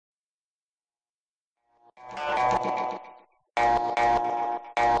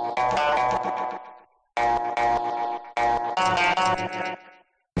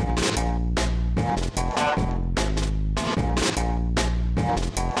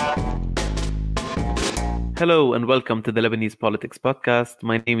Hello and welcome to the Lebanese Politics Podcast.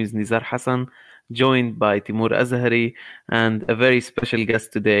 My name is Nizar Hassan, joined by Timour Azhari and a very special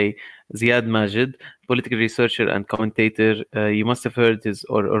guest today, Ziad Majed, political researcher and commentator. You must have heard his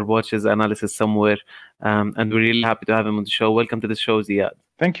or watched his analysis somewhere, and we're really happy to have him on the show. Welcome to the show, Ziad.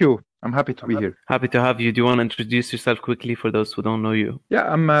 Thank you. I'm happy to be here. Happy to have you. Do you want to introduce yourself quickly for those who don't know you?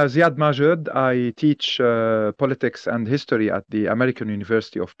 Yeah, I'm Ziad Majed. I teach politics and history at the American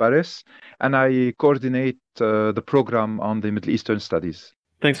University of Paris, and I coordinate the program on the Middle Eastern Studies.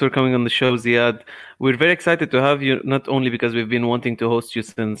 Thanks for coming on the show, Ziad. We're very excited to have you, not only because we've been wanting to host you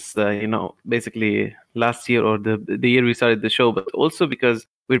since, basically last year or the year we started the show, but also because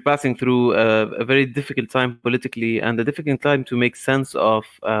we're passing through a very difficult time politically and a difficult time to make sense of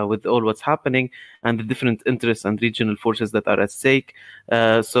with all what's happening and the different interests and regional forces that are at stake.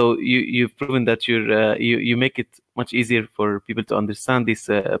 So you've proven that you make it much easier for people to understand these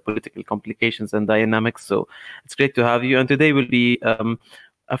political complications and dynamics. So it's great to have you. And today we'll be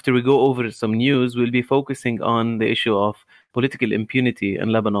after we go over some news, we'll be focusing on the issue of political impunity in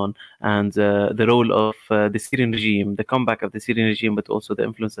Lebanon and the role of the Syrian regime, the comeback of the Syrian regime, but also the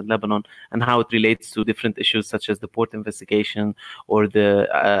influence in Lebanon and how it relates to different issues such as the port investigation or the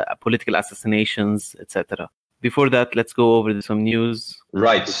political assassinations, etc. Before that, let's go over some news.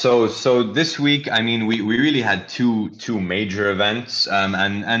 Right. So this week, I mean, we really had two major events,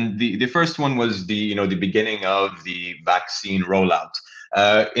 and the first one was the beginning of the vaccine rollout.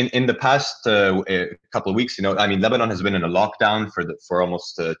 In the past couple of weeks, I mean, Lebanon has been in a lockdown for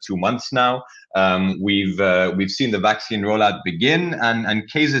almost 2 months now. We've seen the vaccine rollout begin, and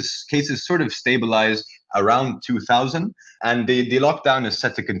cases sort of stabilize around 2,000, and the lockdown is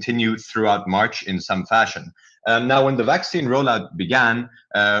set to continue throughout March in some fashion. Now, when the vaccine rollout began,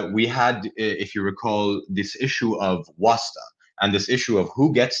 we had, if you recall, this issue of wasta and this issue of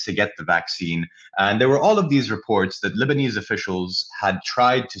who gets to get the vaccine. And there were all of these reports that Lebanese officials had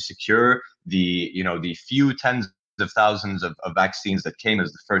tried to secure the few tens of thousands of vaccines that came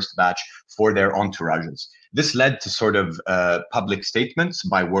as the first batch for their entourages. This led to sort of public statements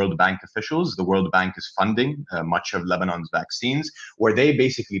by World Bank officials. The World Bank is funding much of Lebanon's vaccines, where they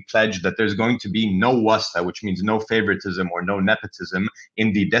basically pledged that there's going to be no wasta, which means no favoritism or no nepotism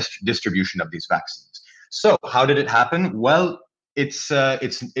in the distribution of these vaccines. So how did it happen? Well, it's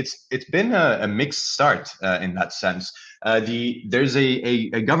been a mixed start in that sense. There's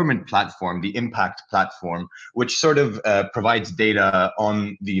a government platform, the Impact platform, which sort of provides data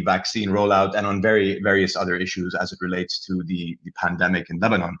on the vaccine rollout and on various other issues as it relates to the pandemic in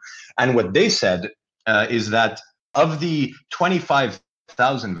Lebanon. And what they said is that of the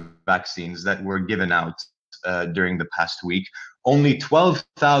 25,000 vaccines that were given out during the past week, only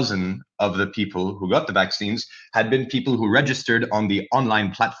 12,000 of the people who got the vaccines had been people who registered on the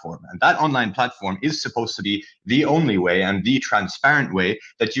online platform. And that online platform is supposed to be the only way and the transparent way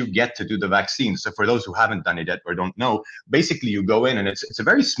that you get to do the vaccine. So for those who haven't done it yet or don't know, basically you go in and it's a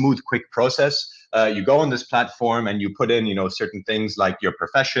very smooth, quick process. You go on this platform and you put in, certain things like your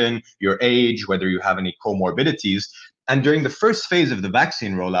profession, your age, whether you have any comorbidities. And during the first phase of the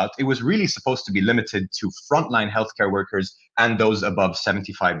vaccine rollout, it was really supposed to be limited to frontline healthcare workers and those above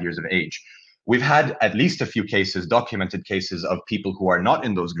 75 years of age. We've had at least a few cases, documented cases of people who are not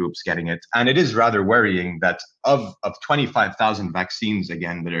in those groups getting it. And it is rather worrying that of 25,000 vaccines,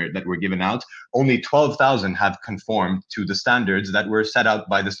 again, that were given out, only 12,000 have conformed to the standards that were set out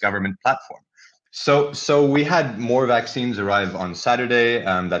by this government platform. So we had more vaccines arrive on Saturday.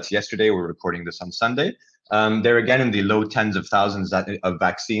 That's yesterday. We're recording this on Sunday. They're again in the low tens of thousands of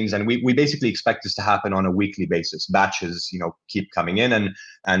vaccines, and we basically expect this to happen on a weekly basis. Batches, keep coming in,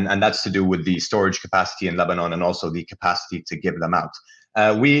 and that's to do with the storage capacity in Lebanon and also the capacity to give them out.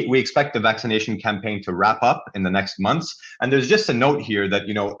 We expect the vaccination campaign to wrap up in the next months, and there's just a note here that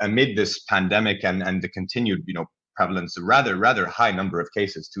amid this pandemic and the continued prevalence, a rather high number of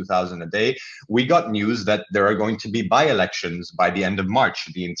cases, 2,000 a day, we got news that there are going to be by-elections by the end of March.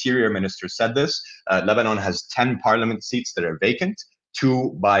 The Interior Minister said this. Lebanon has 10 parliament seats that are vacant,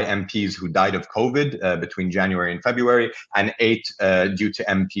 2 by MPs who died of COVID between January and February, and 8 due to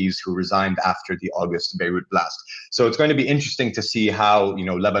MPs who resigned after the August Beirut blast. So it's going to be interesting to see how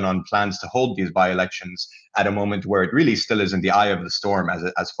Lebanon plans to hold these by-elections at a moment where it really still is in the eye of the storm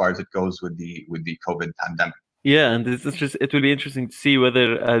as far as it goes with the COVID pandemic. Yeah, and it will be interesting to see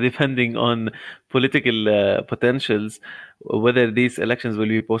whether, depending on political potentials, whether these elections will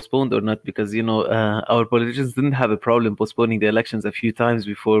be postponed or not, because, our politicians didn't have a problem postponing the elections a few times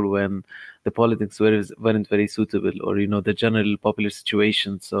before when the politics weren't very suitable or, the general popular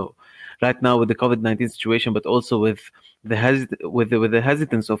situation. So right now with the COVID-19 situation, but also with the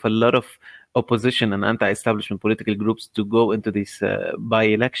hesitance of a lot of opposition and anti-establishment political groups to go into these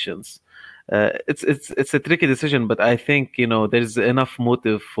by-elections. It's a tricky decision, but I think there's enough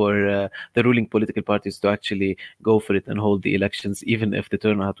motive for the ruling political parties to actually go for it and hold the elections, even if the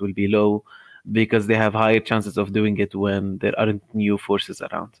turnout will be low, because they have higher chances of doing it when there aren't new forces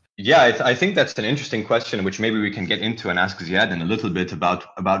around. Yeah, I think that's an interesting question, which maybe we can get into and ask Ziad in a little bit about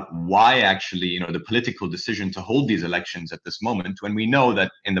why actually, the political decision to hold these elections at this moment, when we know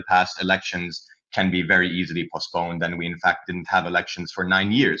that in the past elections can be very easily postponed, and we in fact didn't have elections for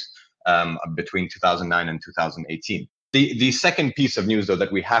 9 years between 2009 and 2018. The second piece of news, though,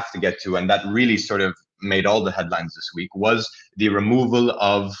 that we have to get to, and that really sort of made all the headlines this week, was the removal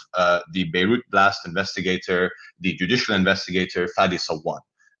of the Beirut blast investigator, the judicial investigator, Fady Sawwan.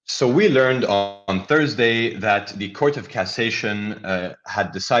 So we learned on Thursday that the Court of Cassation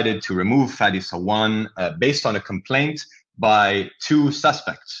had decided to remove Fady Sawwan based on a complaint by two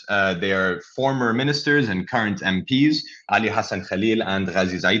suspects. They are former ministers and current MPs, Ali Hassan Khalil and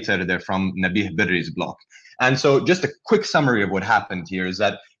Ghazi Zaitar. They're from Nabih Birri's bloc. And so just a quick summary of what happened here is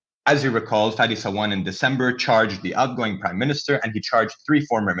that, as you recall, Fady Sawwan in December charged the outgoing prime minister, and he charged three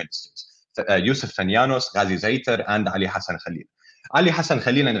former ministers, Youssef Tanyanos, Ghazi Zaitar, and Ali Hassan Khalil. Ali Hassan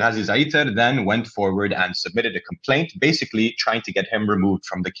Khalil and Ghazi Zaitar then went forward and submitted a complaint, basically trying to get him removed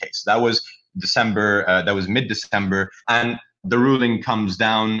from the case. That was December, that was mid-December, and the ruling comes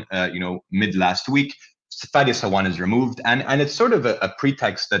down, mid last week. Fady Sawwan is removed, and it's sort of a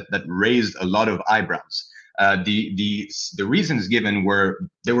pretext that raised a lot of eyebrows. The reasons given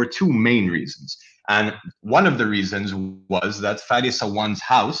there were two main reasons. And one of the reasons was that Fady Sawwan's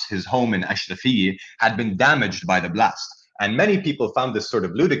house, his home in Ashrafiyeh, had been damaged by the blast. And many people found this sort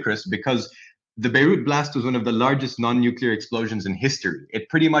of ludicrous because the Beirut blast was one of the largest non-nuclear explosions in history. It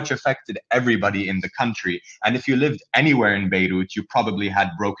pretty much affected everybody in the country. And if you lived anywhere in Beirut, you probably had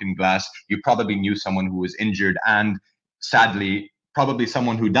broken glass. You probably knew someone who was injured, and sadly, probably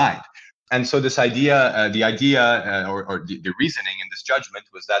someone who died. And so this idea, or the reasoning in this judgment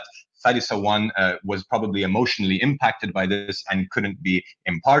was that Fady Sawwan was probably emotionally impacted by this and couldn't be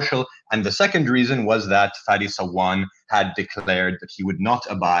impartial. And the second reason was that Fady Sawwan had declared that he would not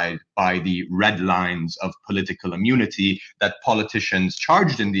abide by the red lines of political immunity that politicians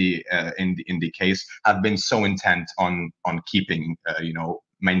charged in the case have been so intent on keeping,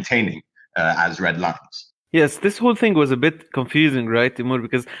 maintaining as red lines. Yes, this whole thing was a bit confusing, right, Timour?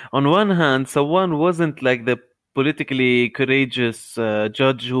 Because on one hand, Sawwan wasn't like the politically courageous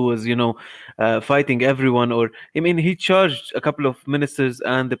judge who was, fighting everyone. He charged a couple of ministers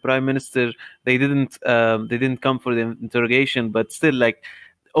and the prime minister. They didn't come for the interrogation, but still, like,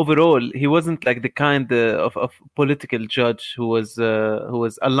 overall, he wasn't like the kind of political judge who was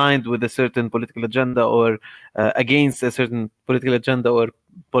aligned with a certain political agenda or against a certain political agenda or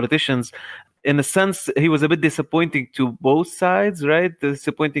politicians. In a sense, he was a bit disappointing to both sides, right?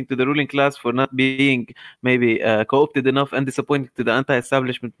 Disappointing to the ruling class for not being maybe co-opted enough, and disappointing to the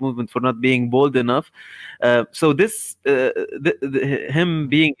anti-establishment movement for not being bold enough. So this, him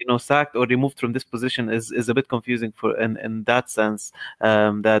being sacked or removed from this position is a bit confusing in that sense.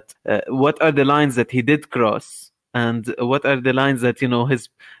 That what are the lines that he did cross, and what are the lines that his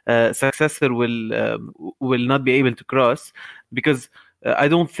successor will not be able to cross, because I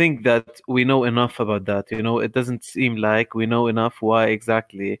don't think that we know enough about that. It doesn't seem like we know enough why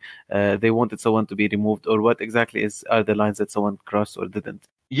exactly they wanted someone to be removed, or what exactly are the lines that someone crossed or didn't.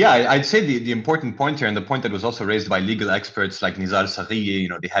 Yeah, I'd say the important point here, and the point that was also raised by legal experts like Nizar Saghiye,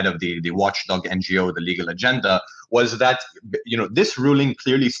 the head of the watchdog NGO, the Legal Agenda, was that this ruling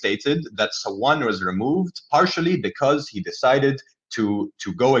clearly stated that Sawwan was removed partially because he decided to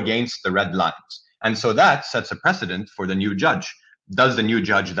go against the red lines, and so that sets a precedent for the new judge. Does the new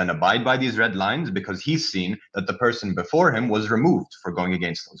judge then abide by these red lines? Because he's seen that the person before him was removed for going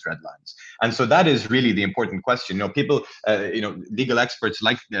against those red lines. And so that is really the important question. People, legal experts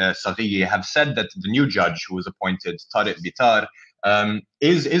like Saghiye have said that the new judge who was appointed, Tariq Bitar,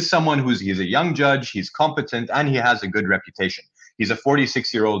 is someone he's a young judge, he's competent, and he has a good reputation. He's a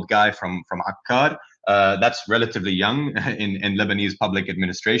 46-year-old guy from Akkar. That's relatively young in Lebanese public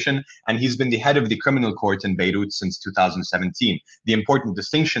administration, and he's been the head of the criminal court in Beirut since 2017. The important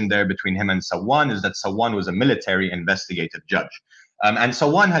distinction there between him and Sawwan is that Sawwan was a military investigative judge. And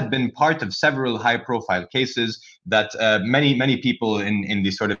Sawwan had been part of several high-profile cases that many people in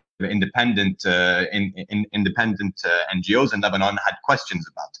the sort of independent NGOs in Lebanon had questions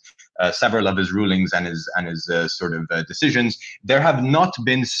about. Several of his rulings and his decisions. There have not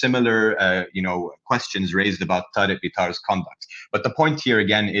been similar questions raised about Tariq Bitar's conduct. But the point here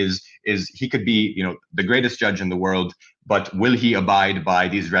again is is he could be, the greatest judge in the world, but will he abide by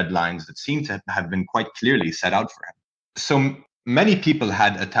these red lines that seem to have been quite clearly set out for him? So many people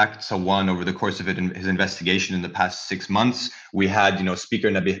had attacked Sawwan over the course of his investigation in the past 6 months. We had, Speaker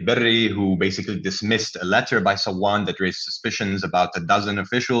Nabih Berri, who basically dismissed a letter by Sawwan that raised suspicions about a dozen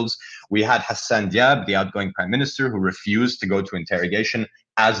officials. We had Hassan Diab, the outgoing prime minister, who refused to go to interrogation,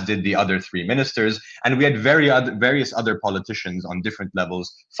 as did the other 3 ministers. And we had various other politicians on different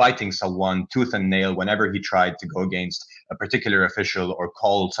levels fighting Sawwan tooth and nail whenever he tried to go against a particular official or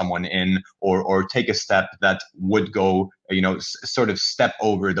call someone in or take a step that would go, sort of step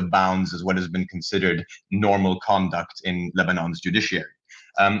over the bounds as what has been considered normal conduct in Lebanon's judiciary.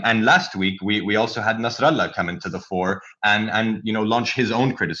 And last week, we also had Nasrallah come into the fore and launch his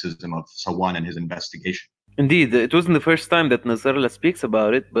own criticism of Sawwan and his investigation. Indeed, it wasn't the first time that Nasrallah speaks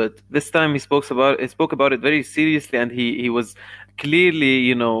about it, but this time he spoke about it very seriously, and he was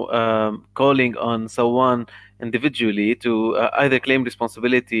clearly, calling on Sawwan individually to either claim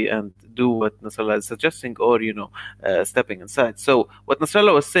responsibility and do what Nasrallah is suggesting, or stepping aside. So what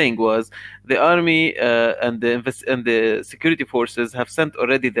Nasrallah was saying was the army and the security forces have sent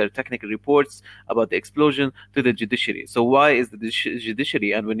already their technical reports about the explosion to the judiciary. So why is the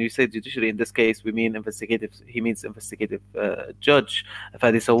judiciary, and when you say judiciary in this case he means investigative judge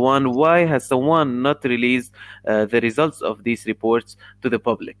Fady Sawwan, why has Sawwan not released the results of these reports to the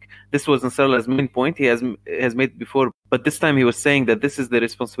public? This was Nasrallah's main point. He has made before, but this time he was saying that this is the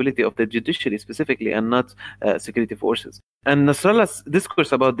responsibility of the judiciary specifically and not security forces. And Nasrallah's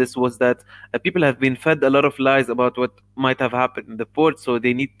discourse about this was that people have been fed a lot of lies about what might have happened in the port, so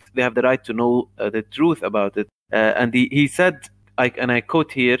they have the right to know the truth about it. And he said, and I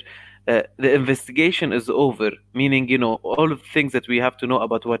quote here, the investigation is over, meaning, all of the things that we have to know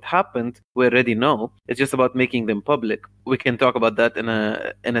about what happened, we already know. It's just about making them public. We can talk about that in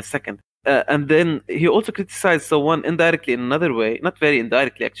a second. And then he also criticized Sawwan indirectly in another way, not very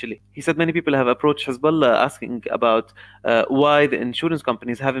indirectly actually. He said many people have approached Hezbollah asking about why the insurance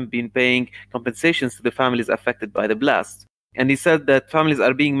companies haven't been paying compensations to the families affected by the blast. And he said that families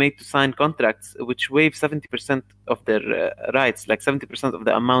are being made to sign contracts which waive 70% of their rights, like 70% of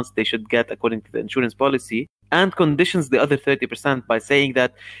the amounts they should get according to the insurance policy, and conditions the other 30% by saying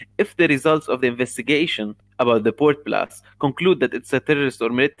that if the results of the investigation about the port blast conclude that it's a terrorist or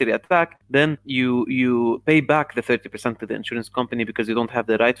military attack, then you pay back the 30% to the insurance company because you don't have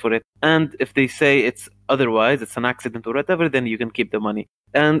the right for it. And if they say it's otherwise, it's an accident or whatever, then you can keep the money.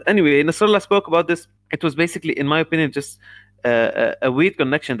 And anyway, Nasrallah spoke about this. It was basically, in my opinion, just a weird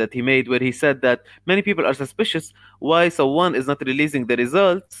connection that he made, where he said that many people are suspicious why Sawwan is not releasing the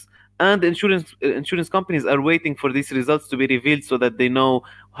results, and the insurance companies are waiting for these results to be revealed so that they know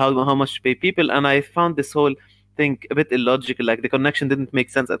how much to pay people. And I found this whole thing a bit illogical. Like, the connection didn't make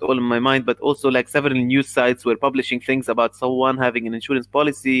sense at all in my mind. But also, like, several news sites were publishing things about Sawwan having an insurance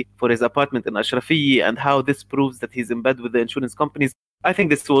policy for his apartment in Ashrafiyya, and how this proves that he's in bed with the insurance companies. I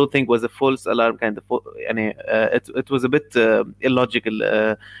think this whole thing was a false alarm kind of. It was a bit illogical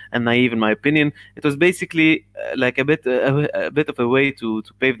and naive, in my opinion. It was basically like a bit of a way to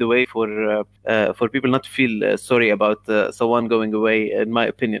pave the way for people not to feel sorry about Sawwan going away, in my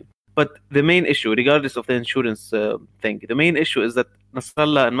opinion. But the main issue, regardless of the insurance thing, the main issue is that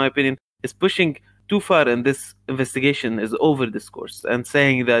Nasrallah, in my opinion, is pushing too far in this investigation is over discourse, and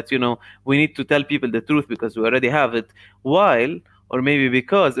saying that we need to tell people the truth because we already have it, while, or maybe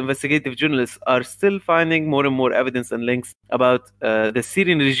because, investigative journalists are still finding more and more evidence and links about the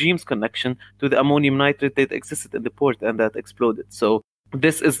Syrian regime's connection to the ammonium nitrate that existed in the port and that exploded. So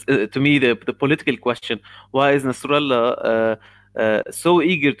this is, to me, the political question. Why is Nasrallah so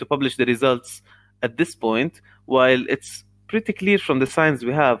eager to publish the results at this point, while it's pretty clear from the signs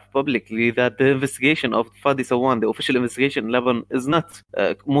we have publicly that the investigation of Fady Sawwan, the official investigation in Lebanon, is not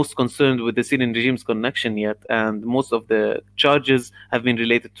most concerned with the Syrian regime's connection yet, and most of the charges have been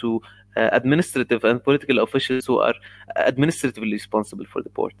related to administrative and political officials who are administratively responsible for the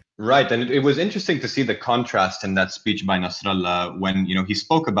port. Right, and it was interesting to see the contrast in that speech by Nasrallah when he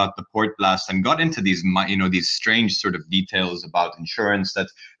spoke about the port blast and got into these these strange sort of details about insurance that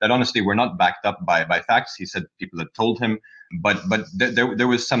honestly were not backed up by facts. He said people had told him, but there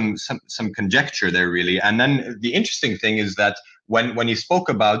was some conjecture there, really. And then the interesting thing is that when he spoke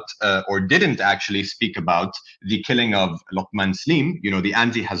about or didn't actually speak about the killing of Lockman Slim, the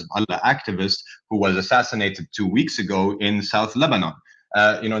anti-Hezbollah activist who was assassinated 2 weeks ago in South Lebanon.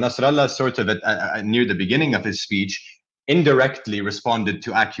 Nasrallah sort of near the beginning of his speech indirectly responded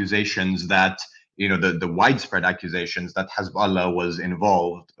to accusations that the widespread accusations that Hezbollah was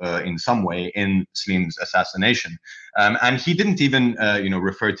involved in some way in Slim's assassination. And he didn't even,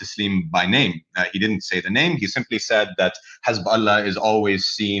 refer to Slim by name. He didn't say the name. He simply said that Hezbollah is always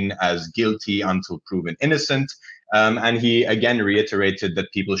seen as guilty until proven innocent. And he again reiterated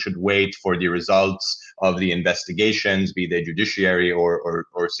that people should wait for the results of the investigations, be they judiciary or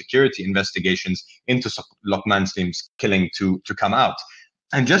security investigations into Lockman Slim's killing to come out.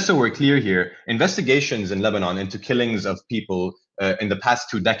 And just so we're clear here, investigations in Lebanon into killings of people in the past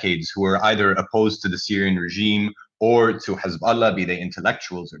 2 decades who were either opposed to the Syrian regime or to Hezbollah, be they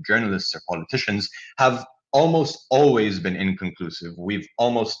intellectuals or journalists or politicians, have almost always been inconclusive. We've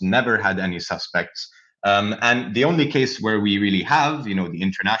almost never had any suspects. And the only case where we really have, the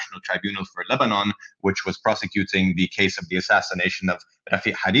International Tribunal for Lebanon, which was prosecuting the case of the assassination of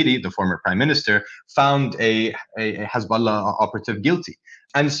Rafiq Hariri, the former prime minister, found a Hezbollah operative guilty.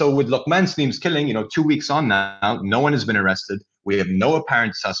 And so with Lockman Slim's killing, 2 weeks on now, no one has been arrested. We have no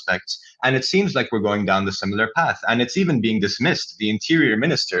apparent suspects. And it seems like we're going down the similar path. And it's even being dismissed. The interior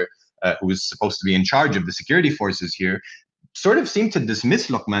minister, who is supposed to be in charge of the security forces here, sort of seemed to dismiss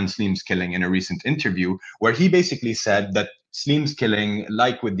Lockman Slim's killing in a recent interview, where he basically said that Slim's killing,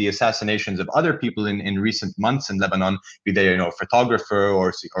 like with the assassinations of other people in recent months in Lebanon, be they photographer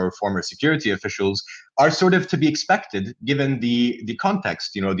or former security officials, are sort of to be expected given the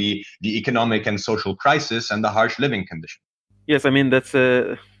context, the economic and social crisis and the harsh living conditions. Yes, I mean that's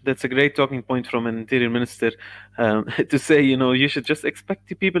a great talking point from an interior minister to say, you should just expect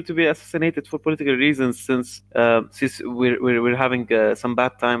the people to be assassinated for political reasons since we're having some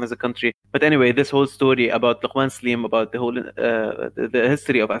bad time as a country. But anyway, this whole story about Lockman Slim, about the whole the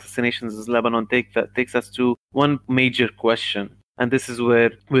history of assassinations in Lebanon takes us to one major question. And this is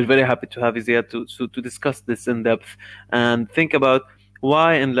where we're very happy to have Ziad to discuss this in depth and think about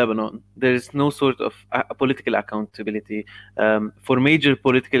why in Lebanon there is no sort of political accountability for major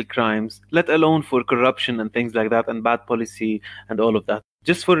political crimes, let alone for corruption and things like that, and bad policy and all of that.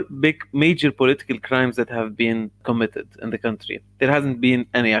 Just for big major political crimes that have been committed in the country, there hasn't been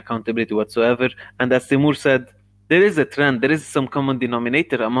any accountability whatsoever. And as Timour said, there is a trend, there is some common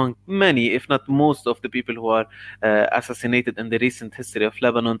denominator among many, if not most, of the people who are assassinated in the recent history of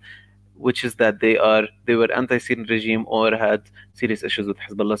Lebanon, which is that they were anti-Syrian regime or had serious issues with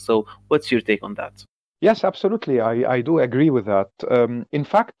Hezbollah. So what's your take on that? Yes, absolutely. I do agree with that. In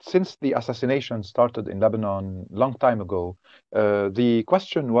fact, since the assassination started in Lebanon a long time ago, the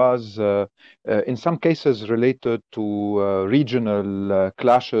question was, in some cases, related to regional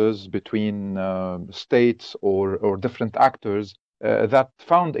clashes between states or different actors that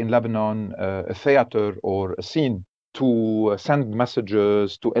found in Lebanon a theater or a scene to send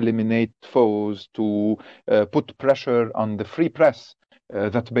messages, to eliminate foes, to put pressure on the free press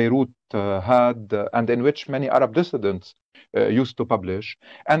that Beirut had, and in which many Arab dissidents used to publish.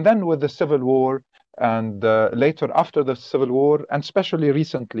 And then with the civil war, and later after the civil war, and especially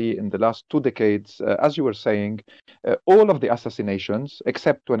recently in the last 2 decades, as you were saying, all of the assassinations,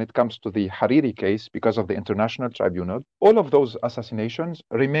 except when it comes to the Hariri case because of the International Tribunal, all of those assassinations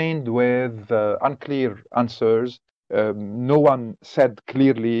remained with unclear answers. No one said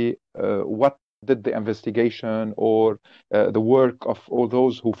clearly what did the investigation or the work of all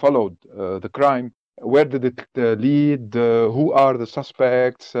those who followed the crime, where did it lead, who are the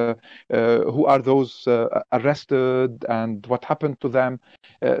suspects, who are those arrested, and what happened to them.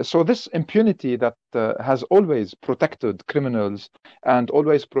 So this impunity that has always protected criminals and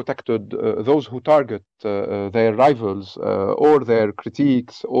always protected those who target their rivals or their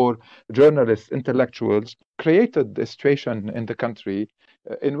critiques or journalists, intellectuals, created a situation in the country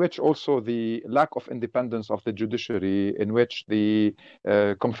in which also the lack of independence of the judiciary, in which the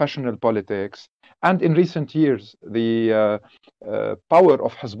confessional politics, and in recent years, the power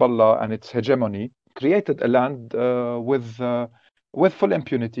of Hezbollah and its hegemony created a land with full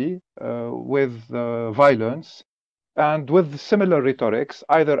impunity, with violence, and with similar rhetorics,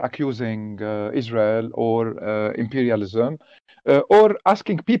 either accusing Israel or imperialism, or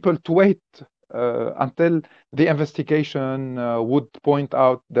asking people to wait until the investigation would point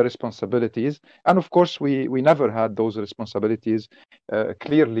out the responsibilities. And of course, we never had those responsibilities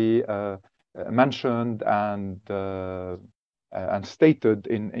clearly mentioned and stated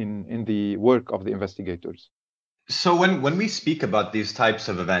in the work of the investigators. So when we speak about these types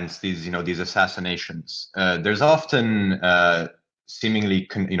of events, these assassinations, there's often seemingly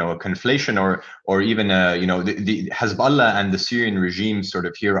a conflation or even the Hezbollah and the Syrian regime sort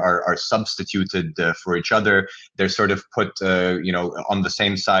of here are substituted for each other. They're sort of put on the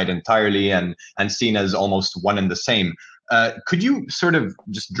same side entirely and seen as almost one and the same. Could you sort of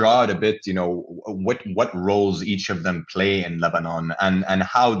just draw out a bit, what roles each of them play in Lebanon, and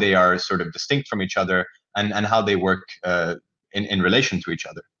how they are sort of distinct from each other, and how they work in relation to each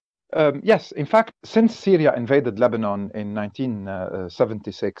other? Yes, in fact, since Syria invaded Lebanon in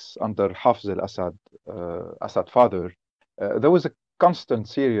 1976 under Hafez al-Assad, Assad father, there was a constant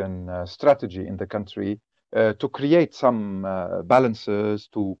Syrian strategy in the country to create some balances,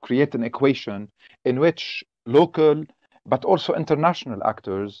 to create an equation in which local but also international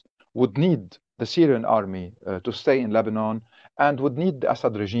actors would need the Syrian army to stay in Lebanon, and would need the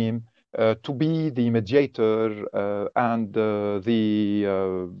Assad regime to be the mediator and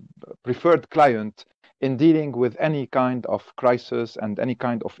the preferred client in dealing with any kind of crisis and any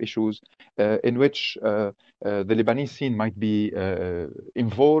kind of issues in which the Lebanese scene might be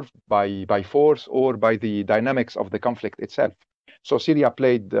involved by force or by the dynamics of the conflict itself. So Syria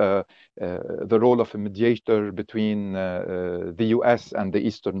played the role of a mediator between the US and the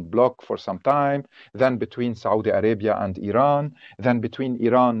Eastern Bloc for some time, then between Saudi Arabia and Iran, then between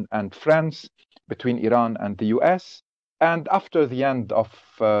Iran and France, between Iran and the US. And after the end of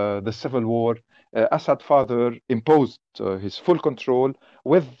the civil war, Assad father imposed his full control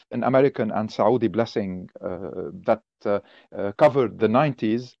with an American and Saudi blessing that covered the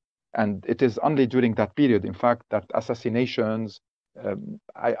 90s. And it is only during that period, in fact, that assassinations,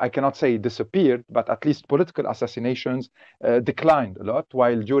 I cannot say disappeared, but at least political assassinations declined a lot,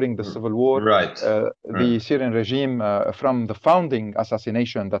 while during the civil war, the Syrian regime, from the founding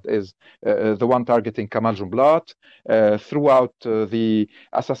assassination, that is the one targeting Kamal Jumblat, throughout the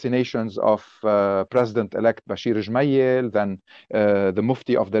assassinations of President-elect Bashir Jmayel, then the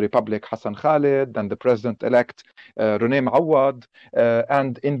Mufti of the Republic Hassan Khalid, then the President-elect René Mawad,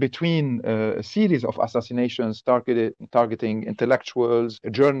 and in between a series of assassinations targeting intellectuals,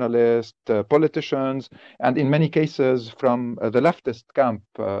 journalists, politicians, and in many cases from the leftist camp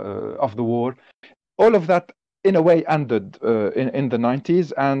of the war. All of that, in a way, ended in the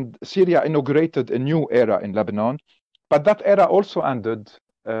 90s, and Syria inaugurated a new era in Lebanon. But that era also ended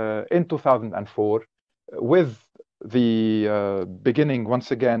in 2004 with the beginning,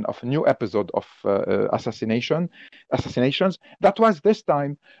 once again, of a new episode of assassinations that was this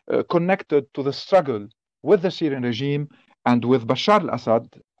time connected to the struggle with the Syrian regime and with Bashar al-Assad,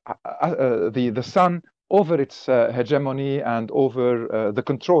 the son, over its hegemony and over the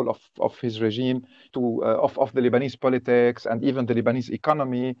control of his regime of the Lebanese politics and even the Lebanese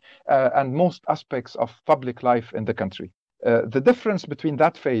economy and most aspects of public life in the country. The difference between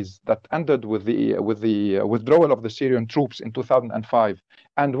that phase that ended with the withdrawal of the Syrian troops in 2005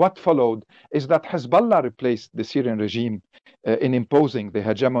 and what followed is that Hezbollah replaced the Syrian regime in imposing the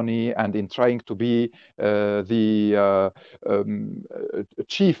hegemony and in trying to be the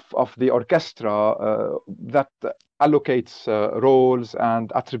chief of the orchestra that allocates roles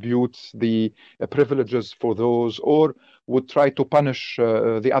and attributes the privileges for those, or would try to punish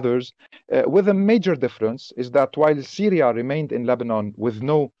the others, with a major difference is that while Syria remained in Lebanon with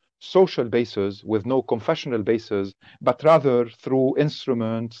no social basis, with no confessional basis, but rather through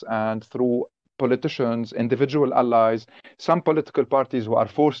instruments and through politicians, individual allies, some political parties who are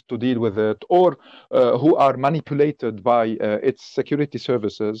forced to deal with it or who are manipulated by its security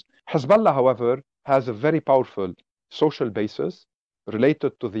services. Hezbollah, however, has a very powerful social basis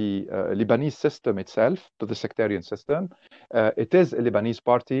related to the Lebanese system itself, to the sectarian system. It is a Lebanese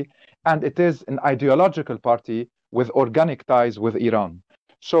party, and it is an ideological party with organic ties with Iran.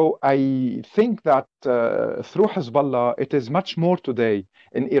 So I think that through Hezbollah, it is much more today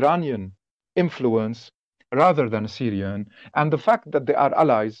an Iranian influence rather than Syrian. And the fact that they are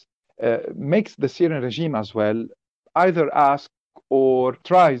allies makes the Syrian regime as well either ask or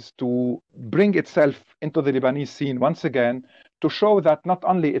tries to bring itself into the Lebanese scene once again to show that not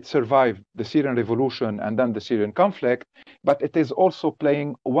only it survived the Syrian revolution and then the Syrian conflict, but it is also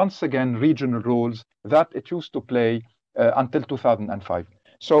playing once again regional roles that it used to play until 2005.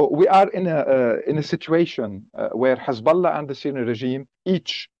 So we are in a situation where Hezbollah and the Syrian regime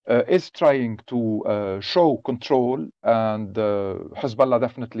each is trying to show control, and Hezbollah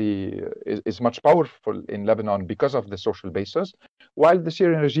definitely is much powerful in Lebanon because of the social basis, while the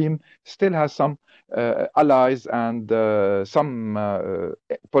Syrian regime still has some allies and some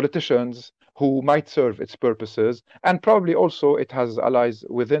politicians who might serve its purposes, and probably also it has allies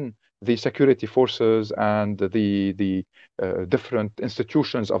within the security forces and the different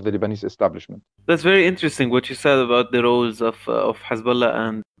institutions of the Lebanese establishment. That's very interesting what you said about the roles of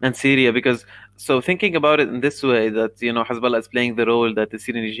Hezbollah and Syria, because so thinking about it in this way, that Hezbollah is playing the role that the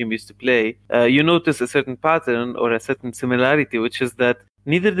Syrian regime used to play, you notice a certain pattern or a certain similarity, which is that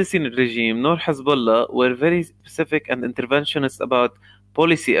neither the Syrian regime nor Hezbollah were very specific and interventionist about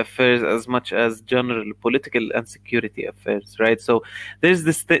policy affairs as much as general political and security affairs, right? So there's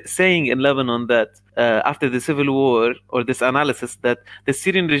this saying in Lebanon that after the civil war, or this analysis, that the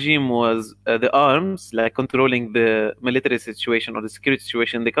Syrian regime was the arms, like controlling the military situation or the security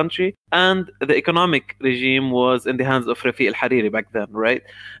situation in the country, and the economic regime was in the hands of Rafi al-Hariri back then, right?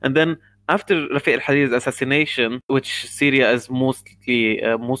 And then after Rafi al-Hariri's assassination, which Syria is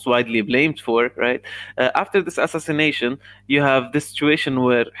most widely blamed for, right? After this assassination, you have this situation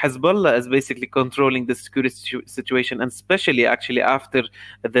where Hezbollah is basically controlling the security situation, and especially actually after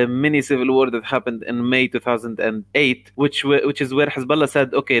the mini civil war that happened in May 2008, which is where Hezbollah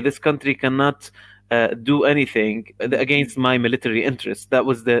said, okay, this country cannot do anything against my military interests. That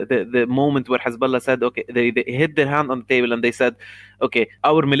was the moment where Hezbollah said, okay, they hit their hand on the table and they said, okay,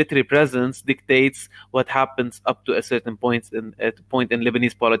 our military presence dictates what happens up to a certain point in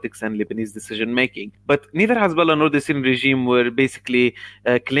Lebanese politics and Lebanese decision making. But neither Hezbollah nor the Syrian regime were basically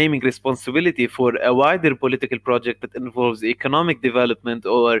claiming responsibility for a wider political project that involves economic development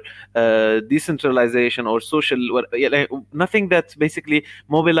or decentralization or social, nothing that basically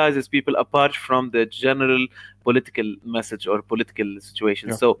mobilizes people apart from the general political message or political situation.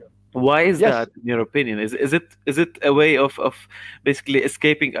 Yeah. So why is that, in your opinion? Is it a way of basically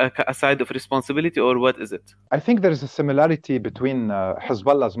escaping a side of responsibility, or what is it? I think there is a similarity between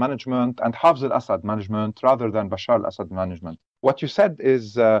Hezbollah's management and Hafez al-Assad management rather than Bashar al-Assad management. What you said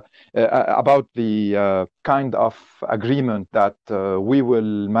is about the kind of agreement that we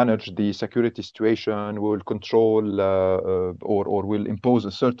will manage the security situation, we will control or will impose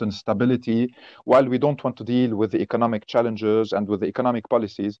a certain stability while we don't want to deal with the economic challenges and with the economic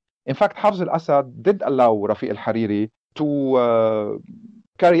policies. In fact, Hafez al-Assad did allow Rafi al-Hariri to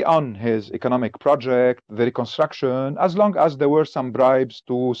carry on his economic project, the reconstruction, as long as there were some bribes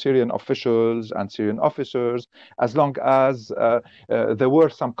to Syrian officials and Syrian officers, as long as there were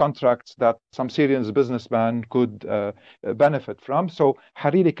some contracts that some Syrian businessmen could benefit from. So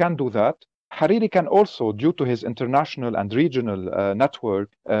Hariri can do that. Hariri can also, due to his international and regional network,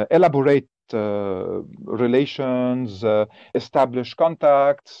 elaborate relations, establish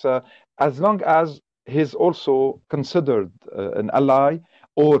contacts, as long as he's also considered an ally,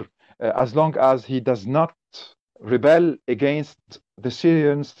 or as long as he does not rebel against the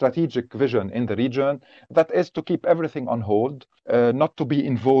Syrian strategic vision in the region, that is to keep everything on hold, not to be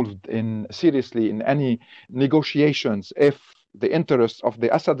involved seriously in any negotiations if the interests of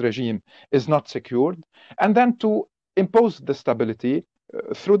the Assad regime is not secured, and then to impose the stability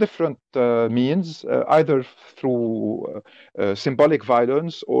through different means, either through symbolic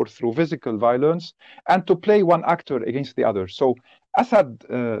violence or through physical violence, and to play one actor against the other. So Assad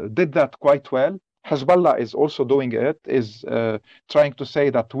did that quite well. Hezbollah is also doing it, is trying to say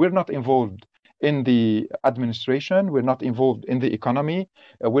that we're not involved in the administration, we're not involved in the economy,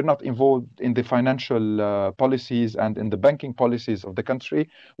 we're not involved in the financial policies and in the banking policies of the country.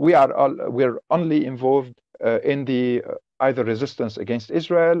 We're only involved in the either resistance against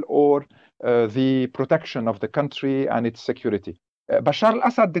Israel or the protection of the country and its security. Bashar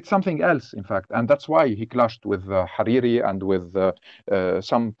al-Assad did something else, in fact, and that's why he clashed with Hariri and with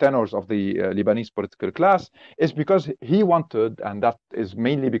some tenors of the Lebanese political class, is because he wanted, and that is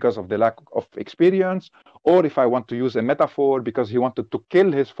mainly because of the lack of experience, or if I want to use a metaphor, because he wanted to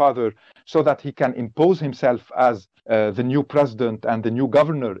kill his father so that he can impose himself as the new president and the new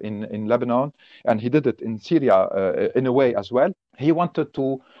governor in Lebanon, and he did it in Syria in a way as well. He wanted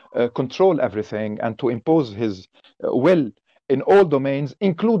to control everything and to impose his will in all domains,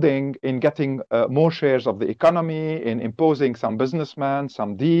 including in getting more shares of the economy, in imposing some businessmen,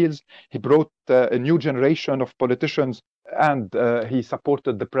 some deals. He brought a new generation of politicians, and he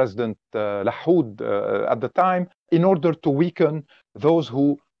supported the president Lahoud at the time in order to weaken those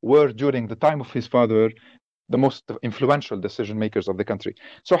who were, during the time of his father, the most influential decision makers of the country.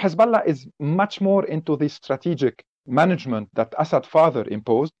 So Hezbollah is much more into the strategic management that Assad father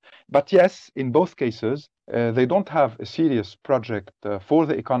imposed. But yes, in both cases, they don't have a serious project for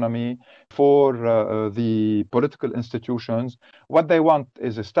the economy, for the political institutions. What they want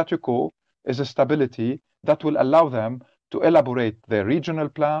is a statu quo, is a stability that will allow them to elaborate their regional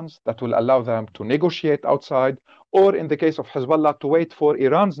plans, that will allow them to negotiate outside, or in the case of Hezbollah, to wait for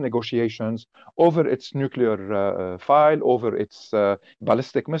Iran's negotiations over its nuclear file, over its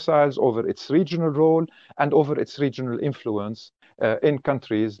ballistic missiles, over its regional role, and over its regional influence, in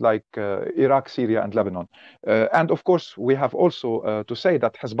countries like Iraq, Syria, and Lebanon. And of course, we have also to say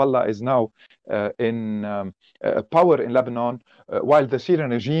that Hezbollah is now in power in Lebanon, while the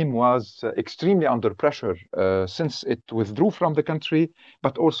Syrian regime was extremely under pressure since it withdrew from the country,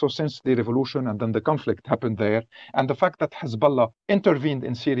 but also since the revolution and then the conflict happened there. And the fact that Hezbollah intervened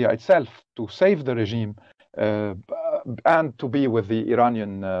in Syria itself to save the regime and to be with the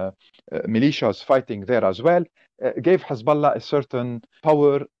Iranian militias fighting there as well, gave Hezbollah a certain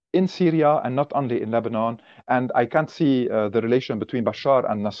power in Syria and not only in Lebanon. And I can't see the relation between Bashar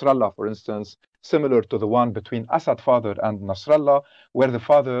and Nasrallah, for instance, similar to the one between Assad's father and Nasrallah, where the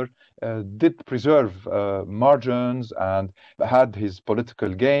father did preserve margins and had his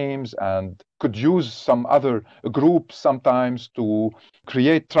political games and could use some other groups sometimes to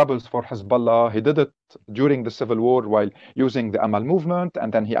create troubles for Hezbollah. He did it during the civil war while using the Amal movement,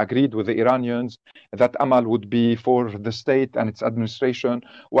 and then he agreed with the Iranians that Amal would be for the state and its administration,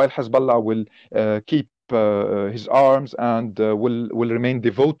 while Hezbollah will keep his arms and will remain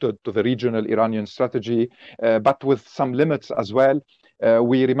devoted to the regional Iranian strategy, but with some limits as well.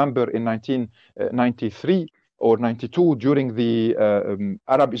 We remember in 1993 or 92, during the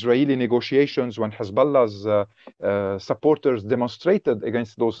Arab-Israeli negotiations, when Hezbollah's supporters demonstrated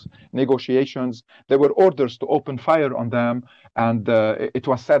against those negotiations, there were orders to open fire on them, and it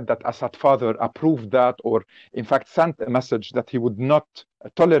was said that Assad's father approved that, or in fact sent a message that he would not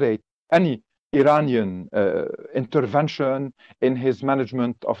tolerate any Iranian intervention in his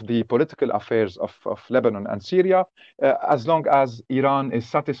management of the political affairs of Lebanon and Syria, as long as Iran is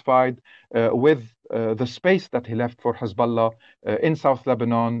satisfied with the space that he left for Hezbollah in South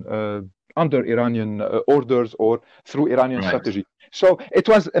Lebanon under Iranian orders or through Iranian strategy. So it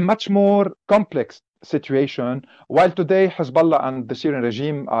was a much more complex situation, while today Hezbollah and the Syrian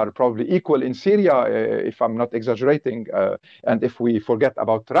regime are probably equal in Syria, if I'm not exaggerating, and if we forget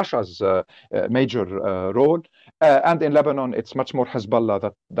about Russia's major role. And in Lebanon, it's much more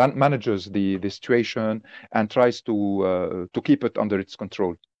Hezbollah that manages the situation and tries to keep it under its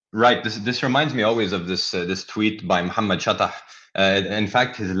control. Right. This reminds me always of this tweet by Mohammed Shatah. In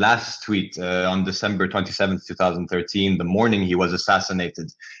fact, his last tweet on December 27th, 2013, the morning he was assassinated,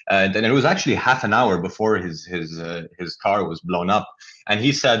 and it was actually half an hour before his car was blown up. And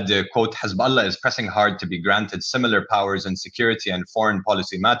he said, quote, Hezbollah is pressing hard to be granted similar powers in security and foreign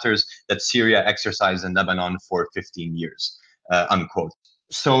policy matters that Syria exercised in Lebanon for 15 years, unquote.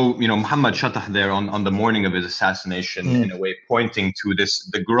 So, Mohammed Shatah there on the morning of his assassination, in a way pointing to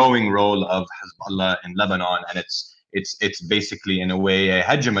the growing role of Hezbollah in Lebanon, and it's basically in a way a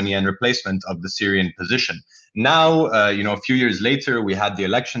hegemony and replacement of the Syrian position. Now, a few years later, we had the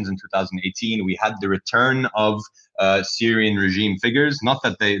elections in 2018. We had the return of Syrian regime figures. Not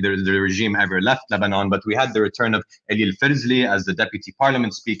that the regime ever left Lebanon, but we had the return of Eli al-Firzli as the deputy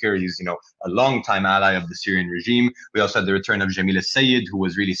parliament speaker. He's, a longtime ally of the Syrian regime. We also had the return of Jamil al-Sayed, who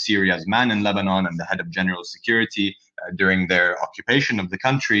was really Syria's man in Lebanon and the head of general security during their occupation of the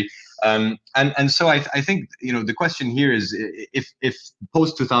country. And so I think, the question here is if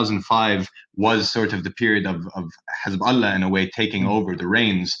post 2005 was sort of the period of Hezbollah in a way taking over the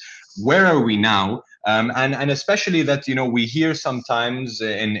reins, where are we now? And especially that, we hear sometimes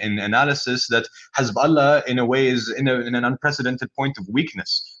in analysis that Hezbollah in a way is in an unprecedented point of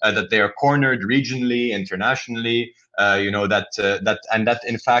weakness, that they are cornered regionally, internationally, that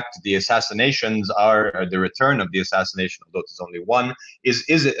in fact the assassinations are the return of the assassination, although it's only one,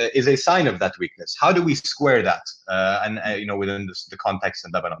 is a sign of that weakness. How do we square that within the context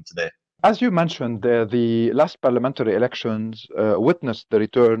in Lebanon today? As you mentioned, the last parliamentary elections witnessed the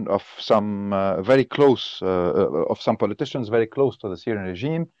return of some some politicians very close to the Syrian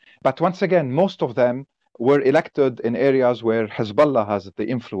regime. But once again, most of them were elected in areas where Hezbollah has the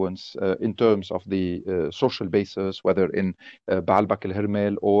influence in terms of the social basis, whether in Baalbek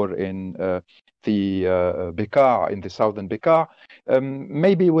al-Hermel or in the Bekaa, in the southern Bekaa,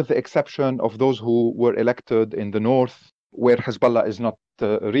 maybe with the exception of those who were elected in the north, where Hezbollah is not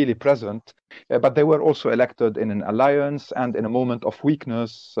really present, but they were also elected in an alliance and in a moment of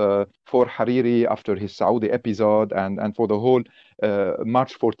weakness for Hariri after his Saudi episode and for the whole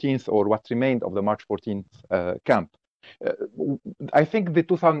March 14th or what remained of the March 14th camp. I think the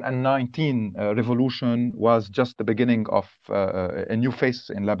 2019 revolution was just the beginning of a new phase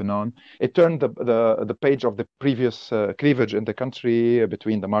in Lebanon. It turned the page of the previous cleavage in the country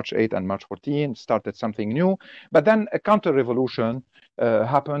between the March 8 and March 14, started something new. But then a counter-revolution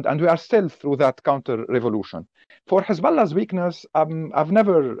happened, and we are still through that counter-revolution. For Hezbollah's weakness, I've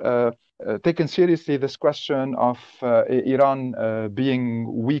never taken seriously this question of Iran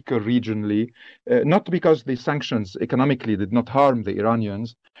being weaker regionally, not because the sanctions economically did not harm the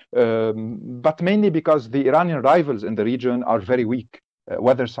Iranians, but mainly because the Iranian rivals in the region are very weak.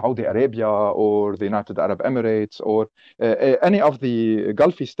 Whether Saudi Arabia or the United Arab Emirates or any of the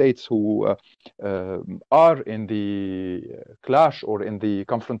Gulfi states who are in the clash or in the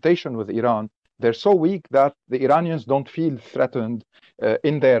confrontation with Iran, they're so weak that the Iranians don't feel threatened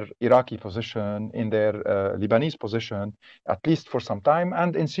in their Iraqi position, in their Lebanese position, at least for some time.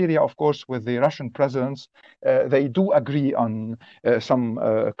 And in Syria, of course, with the Russian presence, they do agree on some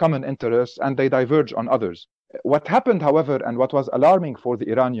common interests and they diverge on others. What happened, however, and what was alarming for the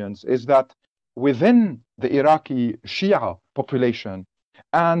Iranians is that within the Iraqi Shia population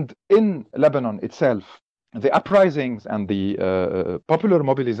and in Lebanon itself, the uprisings and the popular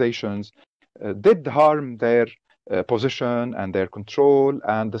mobilizations did harm their position and their control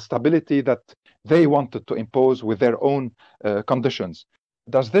and the stability that they wanted to impose with their own conditions.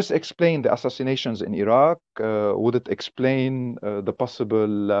 Does this explain the assassinations in Iraq? Would it explain the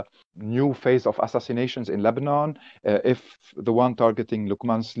possible new phase of assassinations in Lebanon if the one targeting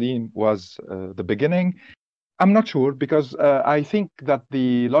Lockman Slim was the beginning? I'm not sure, because I think that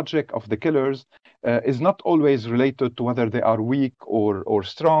the logic of the killers is not always related to whether they are weak or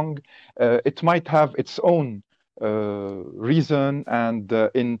strong. It might have its own reason, and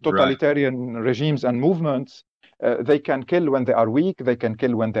in totalitarian regimes and movements, they can kill when they are weak, they can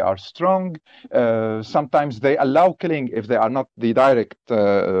kill when they are strong. Sometimes they allow killing if they are not the direct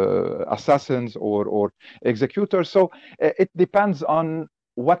assassins or executors. So it depends on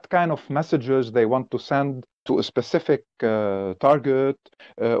what kind of messages they want to send to a specific target,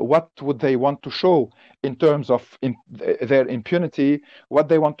 what would they want to show in terms of their impunity, what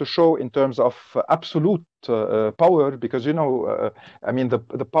they want to show in terms of absolute power, because, you know, I mean,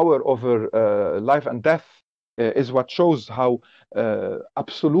 the power over life and death is what shows how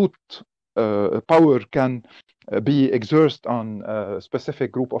absolute power can be exerted on a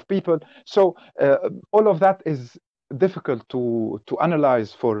specific group of people. So all of that is difficult to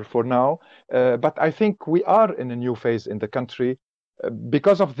analyze for now, but I think we are in a new phase in the country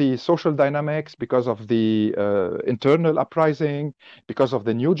because of the social dynamics, because of the internal uprising, because of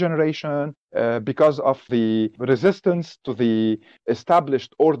the new generation, because of the resistance to the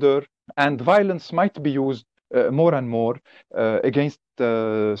established order, and violence might be used more and more against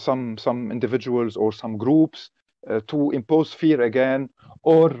some individuals or some groups to impose fear again,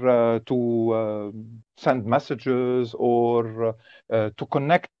 or to send messages, or to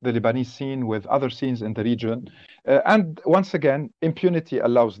connect the Lebanese scene with other scenes in the region. And once again, impunity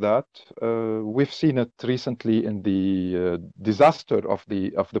allows that. We've seen it recently in the disaster of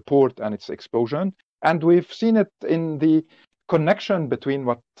the port and its explosion, and we've seen it in the connection between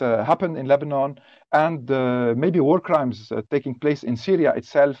what happened in Lebanon and maybe war crimes taking place in Syria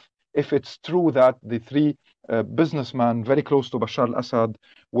itself, if it's true that the three businessmen very close to Bashar al-Assad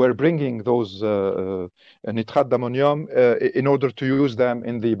were bringing those nitrat d'ammonium in order to use them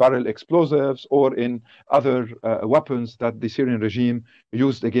in the barrel explosives or in other weapons that the Syrian regime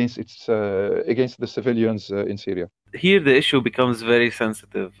used against the civilians in Syria. Here the issue becomes very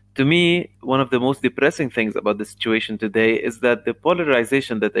sensitive. To me, one of the most depressing things about the situation today is that the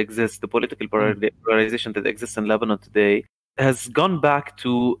polarization that exists, the political polarization that exists in Lebanon today, has gone back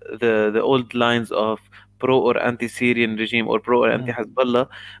to the old lines of pro or anti-Syrian regime or pro or anti-Hezbollah.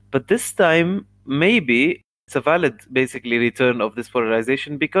 But this time, maybe it's a valid, basically, return of this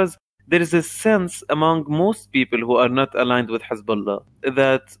polarization, because there is a sense among most people who are not aligned with Hezbollah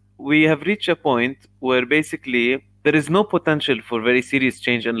that we have reached a point where basically there is no potential for very serious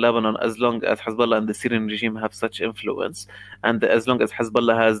change in Lebanon as long as Hezbollah and the Syrian regime have such influence, and as long as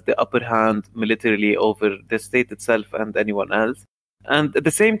Hezbollah has the upper hand militarily over the state itself and anyone else. And at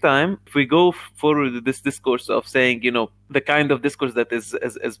the same time, if we go forward with this discourse of saying, you know, the kind of discourse that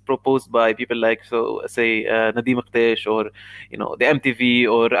is proposed by people like, so say, Nadim Qtaish, or, you know, the MTV,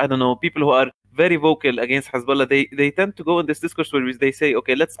 or I don't know, people who are very vocal against Hezbollah, they tend to go in this discourse where they say,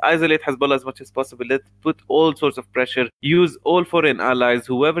 okay, let's isolate Hezbollah as much as possible. Let's put all sorts of pressure, use all foreign allies,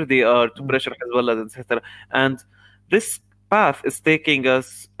 whoever they are, to pressure Hezbollah, etc. And this path is taking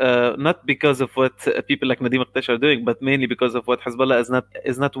us not because of what people like Nadim Qtaish are doing, but mainly because of what Hezbollah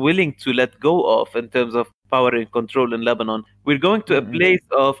is not willing to let go of in terms of power and control in Lebanon. We're going to a place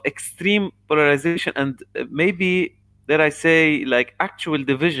of extreme polarization and maybe, dare I say, like actual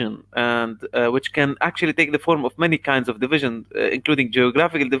division, and which can actually take the form of many kinds of division, including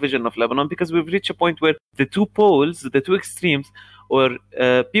geographical division of Lebanon, because we've reached a point where the two poles, the two extremes, or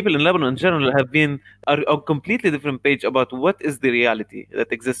people in Lebanon in general are on a completely different page about what is the reality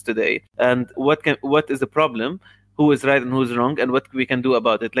that exists today and what is the problem, who is right and who is wrong, and what we can do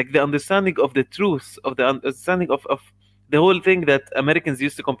about it. Like the understanding of the truth, of the understanding of the whole thing that Americans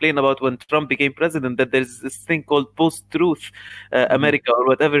used to complain about when Trump became president, that there's this thing called post-truth America or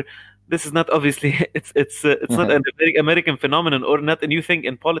whatever. This is not obviously it's not an American phenomenon or not a new thing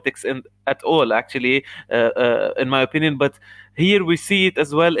in politics and at all, actually, in my opinion. But here we see it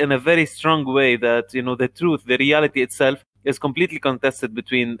as well in a very strong way that the truth, the reality itself, is completely contested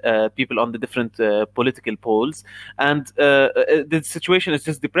between people on the different political poles, and the situation is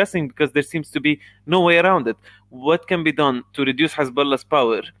just depressing because there seems to be no way around it. What can be done to reduce Hezbollah's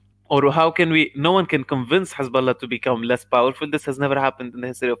power? Or how can no one can convince Hezbollah to become less powerful? This has never happened in the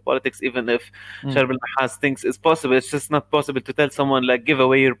history of politics, even if Sharm el-Nahas thinks it's possible. It's just not possible to tell someone, like, give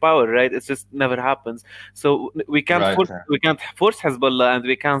away your power, right? It just never happens. So we can't force Hezbollah, and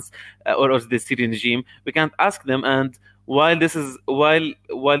we can't, or the Syrian regime, we can't ask them. And while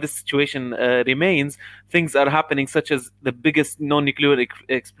this situation remains, things are happening, such as the biggest non-nuclear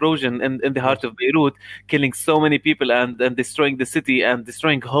explosion in the heart of Beirut, killing so many people and destroying the city and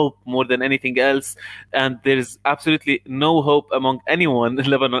destroying hope more than anything else. And there is absolutely no hope among anyone in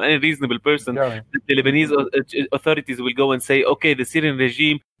Lebanon, any reasonable person. The Lebanese authorities will go and say, okay, the Syrian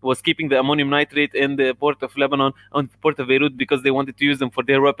regime was keeping the ammonium nitrate in the port of Lebanon, on the port of Beirut, because they wanted to use them for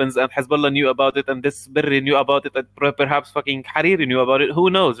their weapons, and Hezbollah knew about it, and this Berri knew about it, and perhaps fucking Hariri knew about it. Who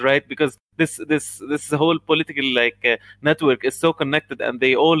knows, right? Because this whole political network is so connected, and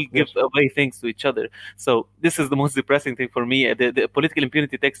they all give away things to each other. So this is the most depressing thing for me. The political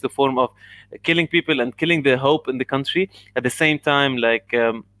impunity takes the form of killing people and killing the hope in the country. At the same time,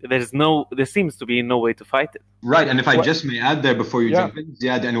 there seems to be no way to fight it. Right, and if I just may add there before you jump in,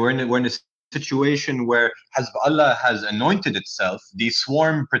 Ziad, and we're in a situation where Hezbollah has anointed itself the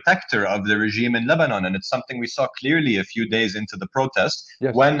sworn protector of the regime in Lebanon, and it's something we saw clearly a few days into the protest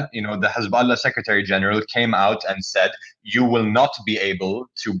when the Hezbollah Secretary General came out and said, you will not be able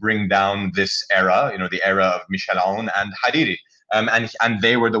to bring down this era, the era of Michel Aoun and Hariri. And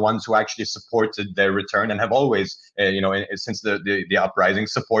they were the ones who actually supported their return, and have always, since the uprising,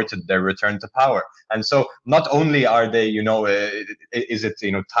 supported their return to power. And so, not only are they, is it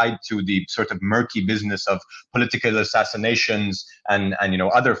tied to the sort of murky business of political assassinations and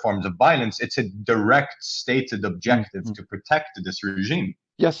other forms of violence, it's a direct stated objective to protect this regime.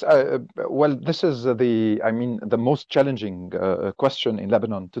 Yes, well, this is the most challenging question in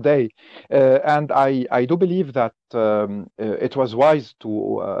Lebanon today, and I do believe that it was wise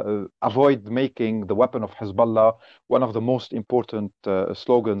to avoid making the weapon of Hezbollah one of the most important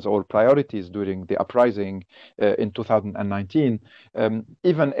slogans or priorities during the uprising in 2019,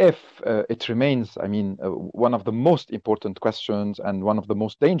 even if it remains, one of the most important questions and one of the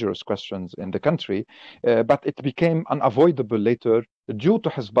most dangerous questions in the country, but it became unavoidable later due to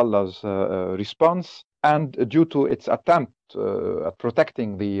Hezbollah's response and due to its attempt at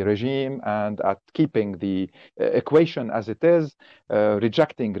protecting the regime and at keeping the equation as it is,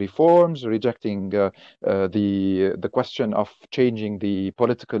 rejecting reforms, rejecting the question of changing the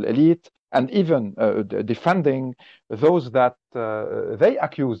political elite, and even defending those that they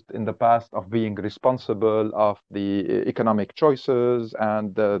accused in the past of being responsible of the economic choices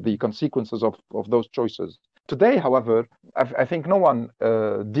and the consequences of those choices. Today, however, I think no one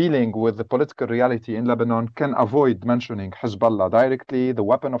dealing with the political reality in Lebanon can avoid mentioning Hezbollah directly, the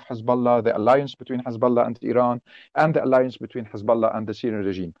weapon of Hezbollah, the alliance between Hezbollah and Iran, and the alliance between Hezbollah and the Syrian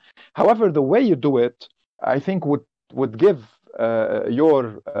regime. However, the way you do it, I think, would give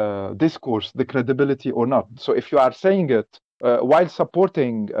your discourse the credibility or not. So if you are saying it while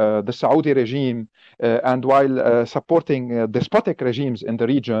supporting the Saudi regime and while supporting despotic regimes in the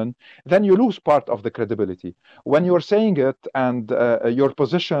region, then you lose part of the credibility. When you're saying it and your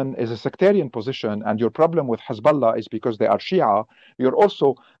position is a sectarian position and your problem with Hezbollah is because they are Shia, you're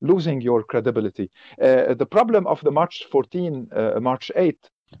also losing your credibility. The problem of the March 8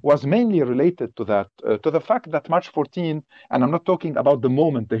 was mainly related to that, to the fact that March 14, and I'm not talking about the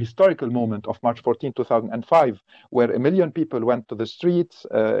moment, the historical moment of March 14, 2005, where 1 million people went to the streets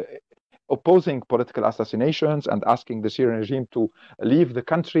opposing political assassinations and asking the Syrian regime to leave the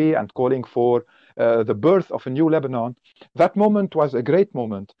country and calling for the birth of a new Lebanon. That moment was a great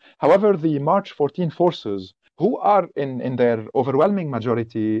moment. However, the March 14 forces, who are in their overwhelming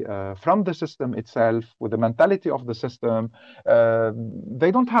majority from the system itself, with the mentality of the system, they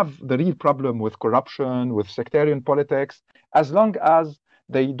don't have the real problem with corruption, with sectarian politics, as long as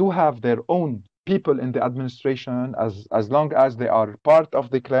they do have their own people in the administration, as long as they are part of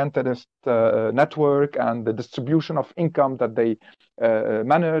the clientelist network and the distribution of income that they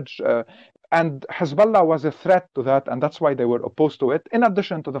manage. And Hezbollah was a threat to that, and that's why they were opposed to it, in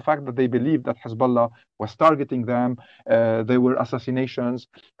addition to the fact that they believed that Hezbollah was targeting them, there were assassinations,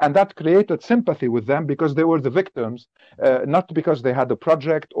 and that created sympathy with them because they were the victims, not because they had a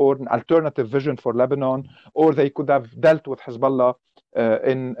project or an alternative vision for Lebanon, or they could have dealt with Hezbollah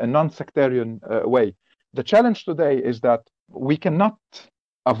in a non-sectarian way. The challenge today is that we cannot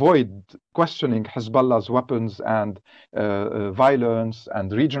avoid questioning Hezbollah's weapons and violence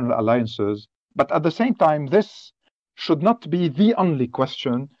and regional alliances. But at the same time, this should not be the only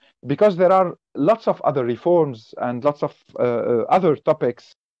question, because there are lots of other reforms and lots of other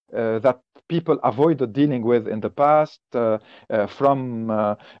topics that people avoided dealing with in the past, from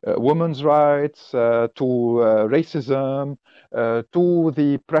women's rights to racism, to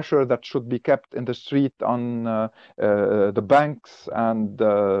the pressure that should be kept in the street on the banks and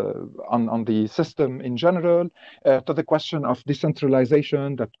on the system in general, to the question of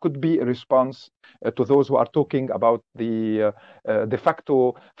decentralization that could be a response to those who are talking about the de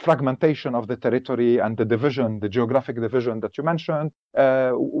facto fragmentation of the territory and the division, the geographic division that you mentioned.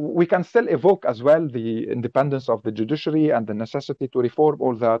 We can still evoke as well the independence of the judiciary and the necessity to reform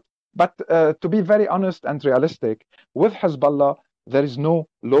all that. But to be very honest and realistic, with Hezbollah, there is no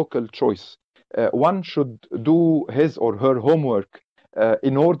local choice. One should do his or her homework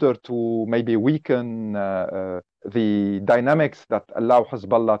in order to maybe weaken the dynamics that allow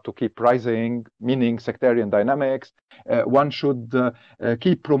Hezbollah to keep rising, meaning sectarian dynamics. One should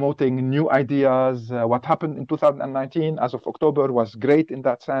keep promoting new ideas. What happened in 2019 as of October was great in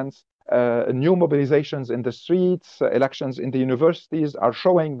that sense. New mobilizations in the streets, elections in the universities are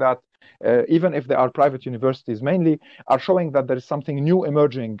showing that even if they are private universities mainly, are showing that there is something new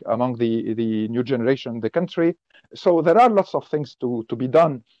emerging among the new generation in the country. So there are lots of things to be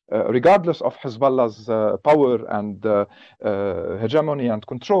done, regardless of Hezbollah's power and hegemony and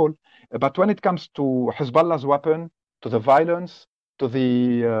control. But when it comes to Hezbollah's weapon, to the violence, to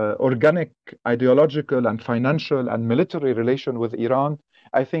the organic ideological and financial and military relation with Iran,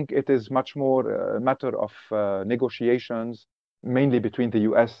 I think it is much more a matter of negotiations, mainly between the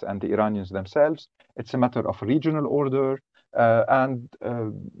US and the Iranians themselves. It's a matter of regional order, and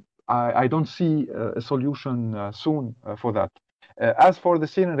I don't see a solution soon for that. As for the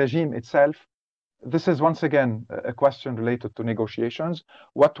Syrian regime itself, this is once again a question related to negotiations.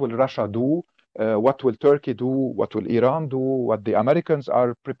 What will Russia do? What will Turkey do? What will Iran do? What the Americans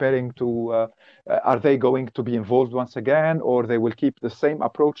are preparing to, are they going to be involved once again, or they will keep the same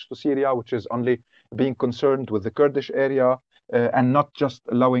approach to Syria, which is only being concerned with the Kurdish area and not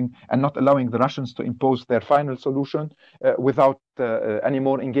allowing the Russians to impose their final solution without any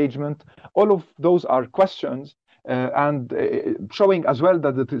more engagement? All of those are questions. And showing as well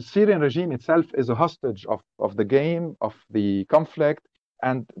that the Syrian regime itself is a hostage of the game, of the conflict.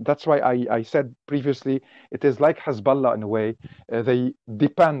 And that's why I said previously, it is like Hezbollah in a way. They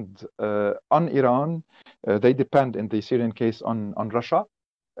depend on Iran. They depend, in the Syrian case, on Russia,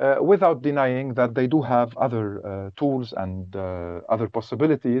 without denying that they do have other tools and other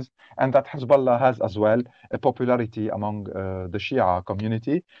possibilities, and that Hezbollah has as well a popularity among the Shia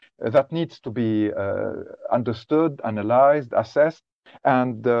community that needs to be understood, analyzed, assessed.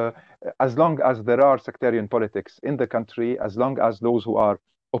 And as long as there are sectarian politics in the country, as long as those who are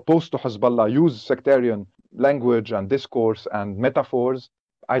opposed to Hezbollah use sectarian language and discourse and metaphors,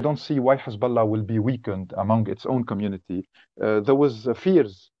 I don't see why Hezbollah will be weakened among its own community. There was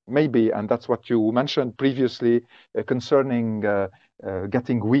fears, maybe, and that's what you mentioned previously, concerning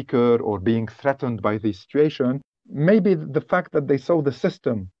getting weaker or being threatened by the situation. Maybe the fact that they saw the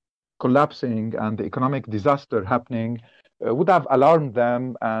system collapsing and the economic disaster happening would have alarmed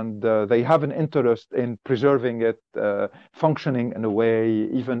them, and they have an interest in preserving it functioning in a way,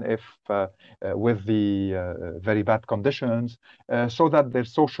 even if with the very bad conditions, so that their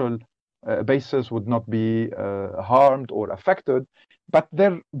social basis would not be harmed or affected. But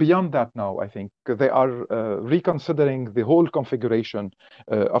they're beyond that now, I think. They are reconsidering the whole configuration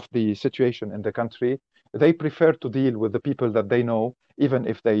of the situation in the country. They prefer to deal with the people that they know, even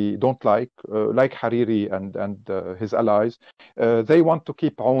if they don't like Hariri and his allies. They want to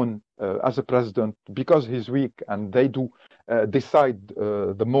keep Aoun as a president because he's weak, and they do decide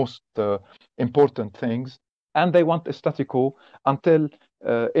the most important things. And they want a statu quo until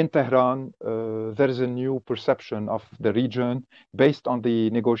in Tehran there is a new perception of the region based on the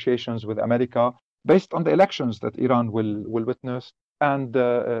negotiations with America, based on the elections that Iran will witness, and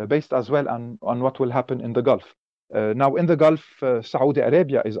based as well on what will happen in the Gulf. Now, in the Gulf, Saudi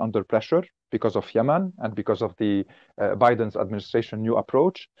Arabia is under pressure because of Yemen and because of the Biden's administration new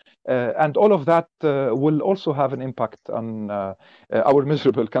approach. And all of that will also have an impact on our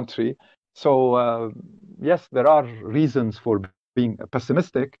miserable country. So, yes, there are reasons for being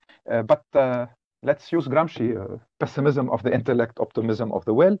pessimistic, but let's use Gramsci, pessimism of the intellect, optimism of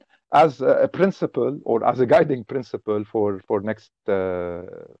the will, as a principle or as a guiding principle for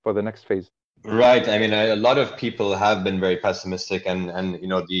the next phase. Right. I mean, a lot of people have been very pessimistic, and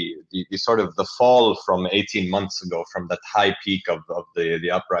the sort of the fall from 18 months ago, from that high peak of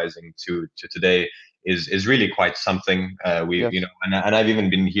the uprising to today, is really quite something. Yes. And I've even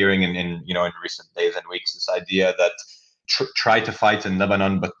been hearing in recent days and weeks this idea that try to fight in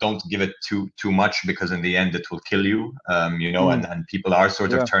Lebanon, but don't give it too much, because in the end it will kill you. And people are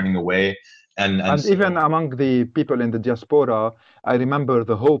sort of turning away. And so, even among the people in the diaspora, I remember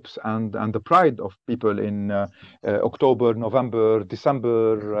the hopes and the pride of people in October, November,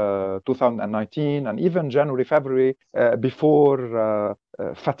 December 2019, and even January, February, before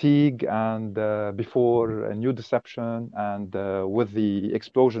fatigue and before a new deception, and with the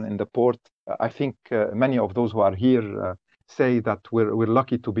explosion in the port. I think many of those who are here say that we're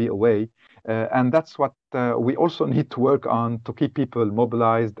lucky to be away. And that's what we also need to work on, to keep people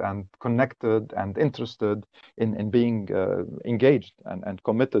mobilized and connected and interested in being engaged and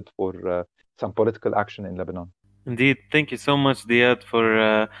committed for some political action in Lebanon. Indeed. Thank you so much, Ziad,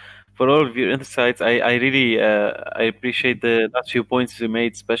 for all of your insights. I really I appreciate the last few points you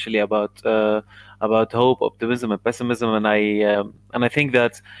made, especially about hope, optimism, and pessimism. And I think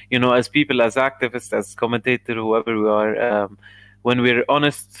that, as people, as activists, as commentators, whoever we are, when we're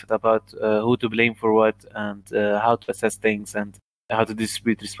honest about who to blame for what, and how to assess things, and how to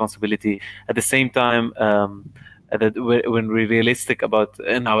distribute responsibility, at the same time, that when we're realistic about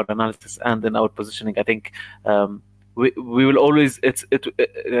in our analysis and in our positioning, I think we will always,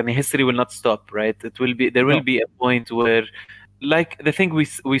 and history will not stop, right? There will be a point where, like the thing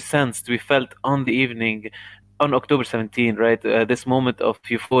we felt on the evening on October 17, right? This moment of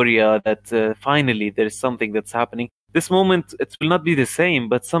euphoria that finally there is something that's happening. This moment, it will not be the same,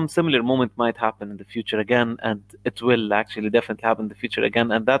 but some similar moment might happen in the future again, and it will actually definitely happen in the future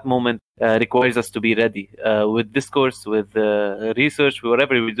again. And that moment requires us to be ready with discourse, with research,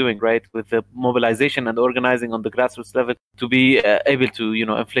 whatever we're doing, right? With the mobilization and organizing on the grassroots level to be able to,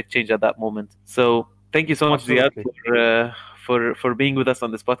 inflict change at that moment. So thank you so much, Ziad, for being with us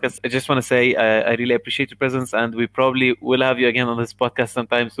on this podcast. I just want to say I really appreciate your presence, and we probably will have you again on this podcast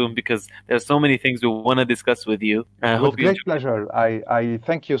sometime soon, because there are so many things we want to discuss with you. With great pleasure. I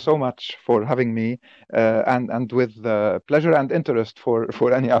thank you so much for having me, and with pleasure and interest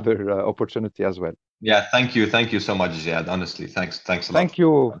for any other opportunity as well. Yeah, thank you so much, Ziad. Honestly, thanks a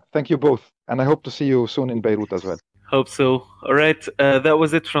lot. Thank you both, and I hope to see you soon in Beirut as well. Hope so. All right, that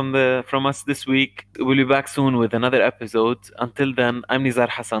was it from us this week. We'll be back soon with another episode. Until then, I'm Nizar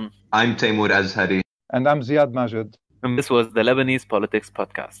Hassan. I'm Timour Azhari. And I'm Ziad Majed. And this was the Lebanese Politics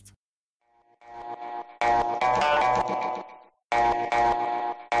Podcast.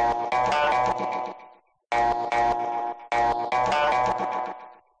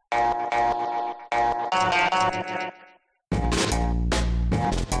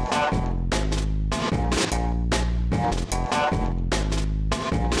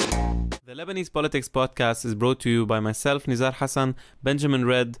 The Lebanese Politics Podcast is brought to you by myself, Nizar Hassan, Benjamin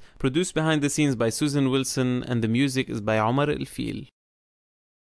Red, produced behind the scenes by Susan Wilson, and the music is by Omar El Fil.